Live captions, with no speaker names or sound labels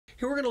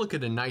Here we're going to look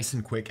at a nice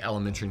and quick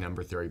elementary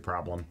number theory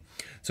problem.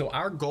 So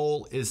our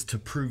goal is to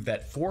prove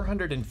that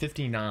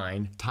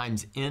 459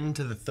 times n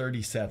to the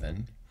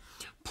 37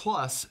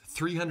 plus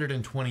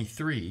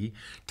 323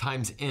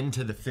 times n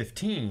to the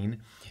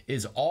 15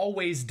 is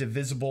always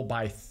divisible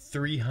by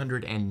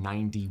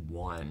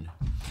 391.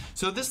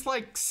 So this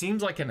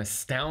seems like an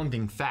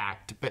astounding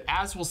fact, but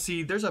as we'll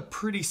see, there's a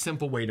pretty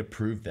simple way to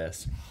prove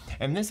this.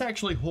 And this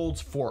actually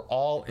holds for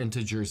all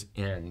integers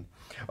n.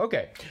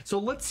 Okay, so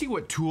let's see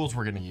what tools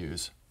we're going to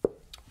use.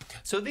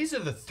 So these are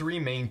the three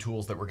main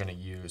tools that we're going to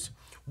use.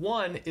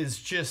 One is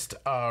just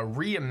a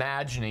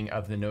reimagining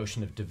of the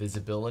notion of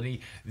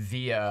divisibility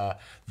via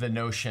the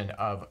notion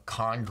of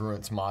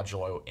congruence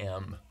modulo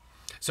m.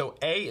 So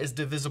a is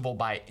divisible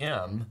by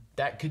m.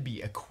 That could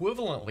be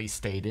equivalently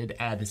stated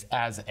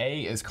as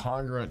a is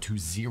congruent to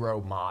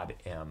 0 mod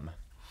m.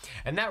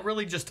 And that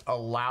really just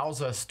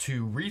allows us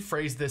to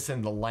rephrase this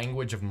in the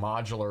language of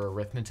modular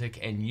arithmetic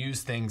and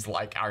use things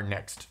like our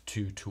next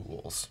two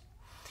tools.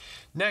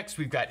 Next,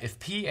 we've got if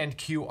p and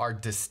q are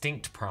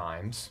distinct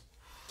primes,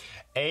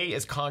 a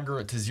is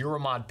congruent to 0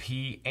 mod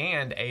p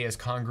and a is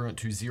congruent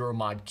to 0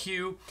 mod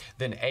q,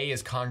 then a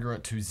is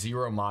congruent to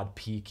 0 mod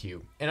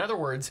pq. In other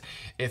words,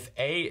 if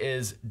a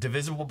is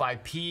divisible by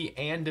p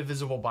and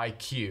divisible by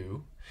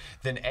q,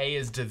 then a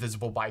is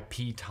divisible by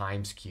p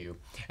times q.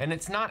 And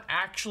it's not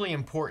actually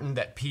important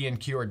that p and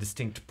q are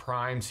distinct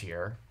primes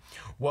here.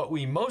 What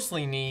we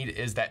mostly need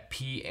is that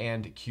p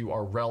and q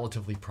are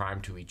relatively prime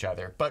to each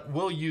other, but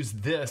we'll use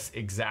this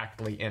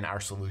exactly in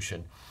our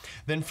solution.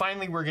 Then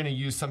finally, we're going to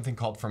use something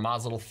called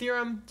Fermat's little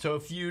theorem. So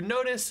if you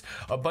notice,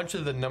 a bunch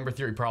of the number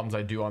theory problems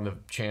I do on the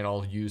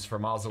channel use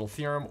Fermat's little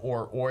theorem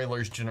or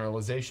Euler's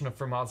generalization of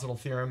Fermat's little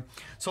theorem.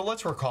 So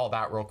let's recall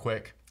that real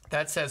quick.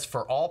 That says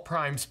for all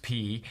primes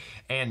p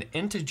and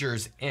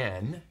integers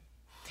n,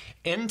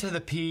 n to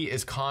the p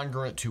is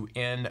congruent to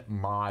n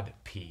mod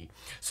p.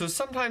 So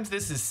sometimes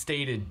this is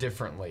stated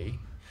differently.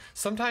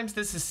 Sometimes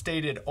this is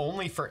stated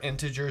only for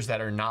integers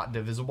that are not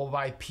divisible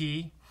by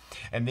p.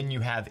 And then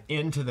you have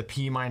n to the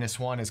p minus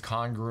 1 is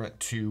congruent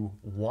to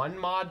 1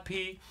 mod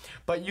p.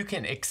 But you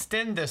can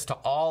extend this to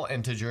all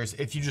integers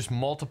if you just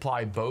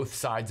multiply both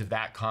sides of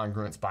that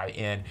congruence by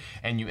n,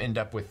 and you end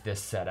up with this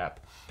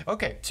setup.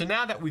 Okay, so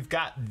now that we've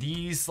got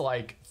these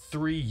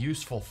three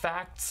useful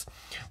facts,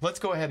 let's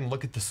go ahead and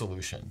look at the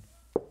solution.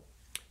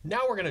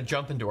 Now we're going to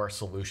jump into our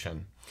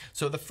solution.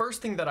 So the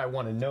first thing that I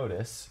want to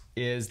notice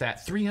is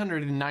that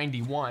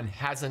 391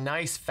 has a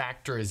nice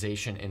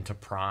factorization into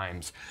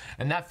primes.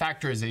 And that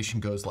factorization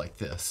goes like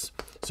this.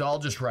 So I'll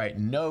just write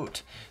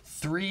note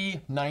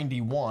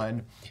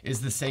 391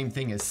 is the same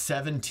thing as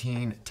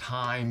 17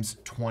 times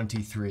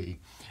 23.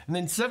 And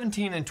then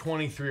 17 and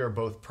 23 are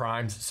both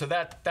primes. So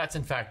that's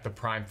in fact the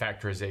prime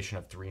factorization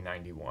of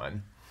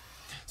 391.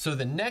 So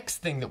the next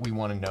thing that we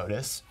want to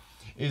notice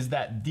is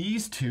that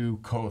these two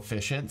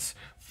coefficients,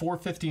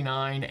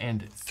 459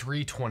 and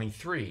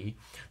 323,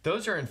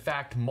 those are in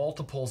fact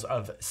multiples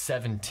of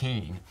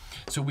 17.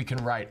 So we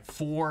can write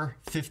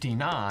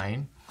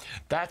 459,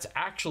 that's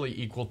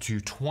actually equal to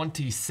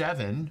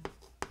 27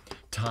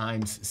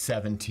 times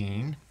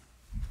 17.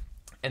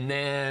 And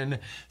then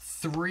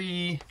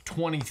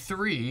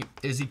 323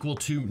 is equal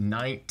to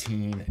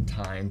 19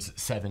 times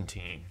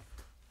 17.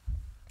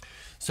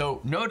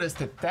 So notice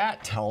that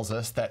that tells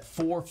us that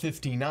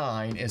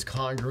 459 is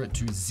congruent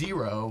to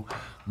 0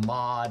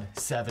 mod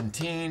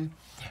 17.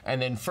 And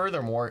then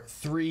furthermore,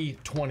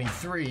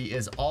 323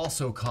 is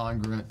also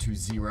congruent to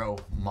 0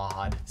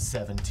 mod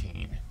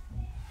 17.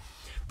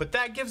 But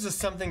that gives us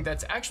something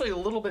that's actually a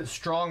little bit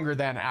stronger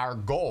than our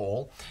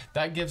goal.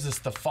 That gives us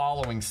the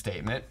following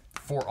statement.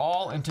 For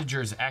all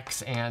integers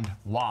x and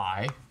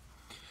y,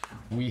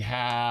 we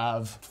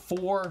have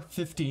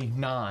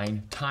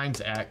 459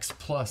 times x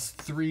plus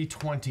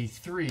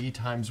 323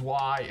 times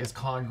y is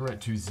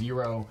congruent to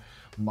 0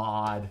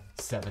 mod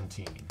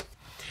 17.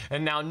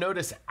 And now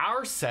notice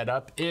our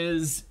setup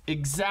is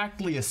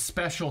exactly a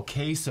special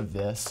case of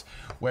this,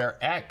 where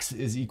x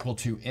is equal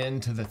to n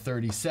to the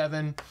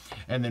 37,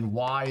 and then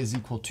y is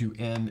equal to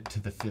n to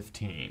the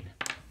 15.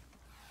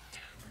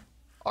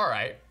 All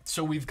right,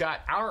 so we've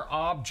got our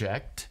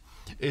object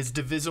is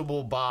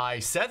divisible by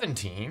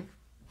 17.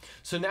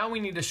 So now we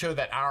need to show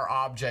that our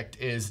object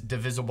is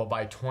divisible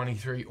by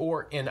 23,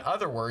 or in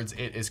other words,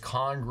 it is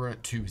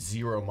congruent to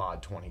 0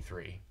 mod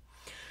 23.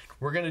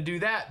 We're going to do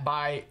that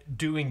by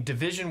doing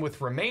division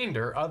with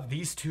remainder of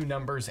these two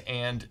numbers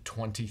and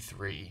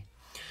 23.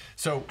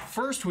 So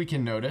first we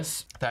can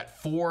notice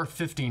that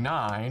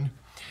 459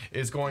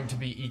 is going to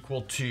be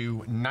equal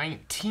to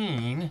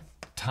 19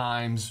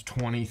 times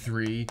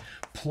 23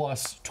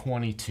 plus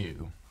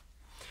 22.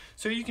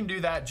 So you can do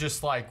that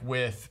just like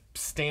with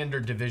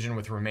standard division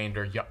with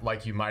remainder,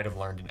 like you might have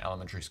learned in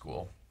elementary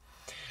school.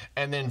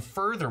 And then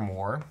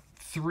furthermore,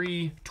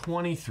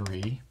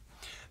 323,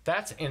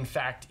 that's in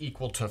fact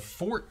equal to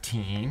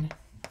 14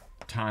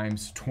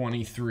 times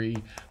 23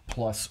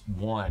 plus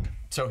 1.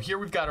 So here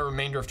we've got a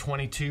remainder of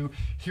 22.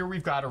 Here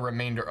we've got a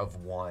remainder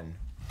of 1.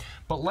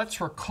 But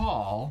let's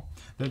recall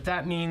that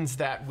that means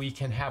that we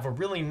can have a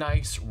really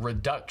nice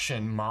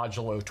reduction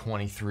modulo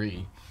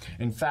 23.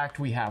 In fact,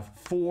 we have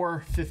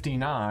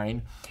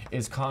 459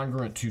 is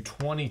congruent to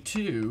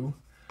 22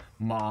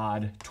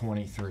 mod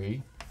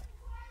 23.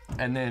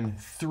 And then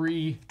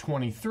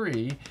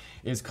 323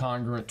 is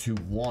congruent to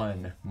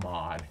 1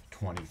 mod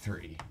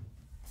 23.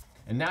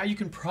 And now you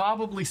can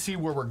probably see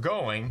where we're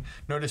going.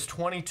 Notice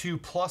 22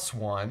 plus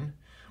 1.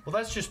 Well,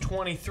 that's just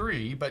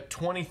 23, but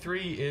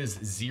 23 is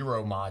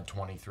 0 mod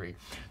 23.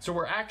 So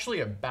we're actually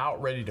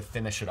about ready to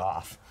finish it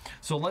off.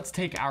 So let's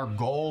take our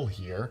goal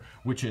here,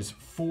 which is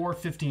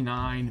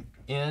 459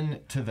 n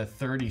to the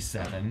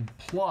 37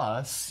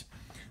 plus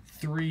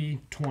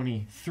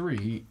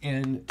 323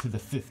 n to the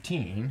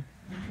 15.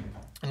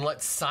 And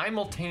let's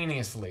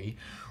simultaneously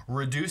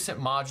reduce it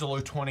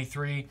modulo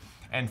 23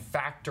 and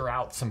factor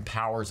out some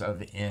powers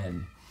of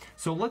n.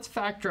 So let's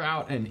factor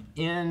out an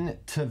n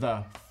to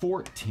the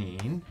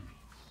 14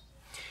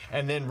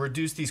 and then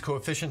reduce these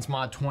coefficients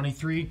mod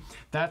 23.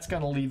 That's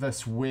going to leave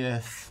us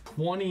with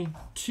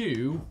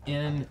 22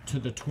 n to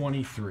the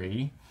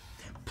 23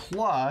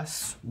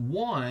 plus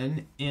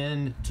 1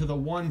 n to the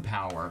 1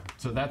 power.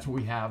 So that's what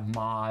we have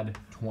mod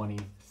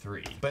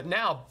 23. But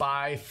now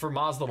by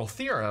Fermat's little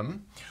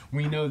theorem,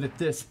 we know that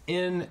this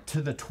n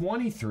to the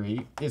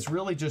 23 is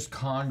really just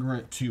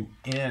congruent to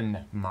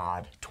n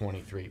mod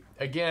 23.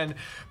 Again,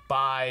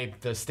 by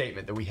the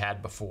statement that we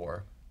had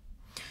before.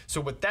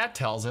 So what that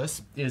tells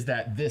us is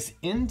that this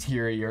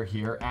interior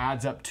here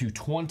adds up to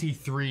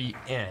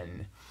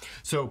 23n.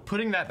 So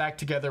putting that back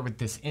together with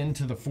this n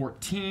to the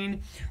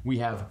 14, we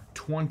have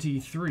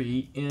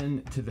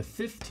 23n to the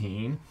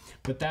 15,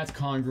 but that's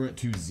congruent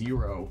to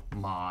 0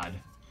 mod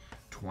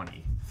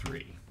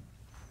 23.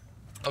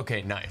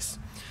 Okay, nice.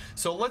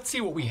 So let's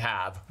see what we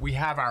have. We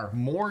have our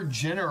more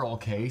general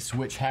case,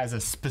 which has a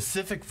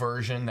specific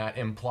version that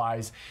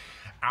implies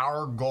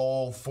our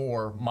goal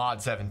for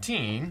mod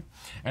 17.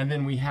 And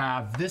then we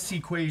have this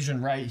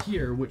equation right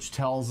here, which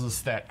tells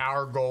us that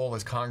our goal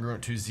is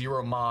congruent to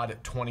 0 mod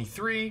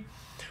 23.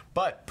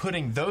 But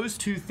putting those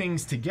two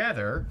things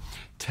together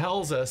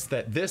tells us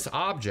that this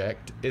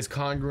object is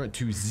congruent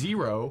to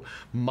 0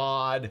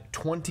 mod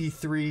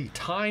 23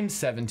 times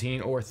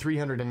 17, or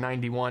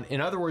 391.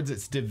 In other words,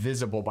 it's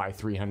divisible by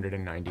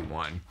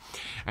 391.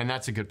 And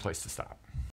that's a good place to stop.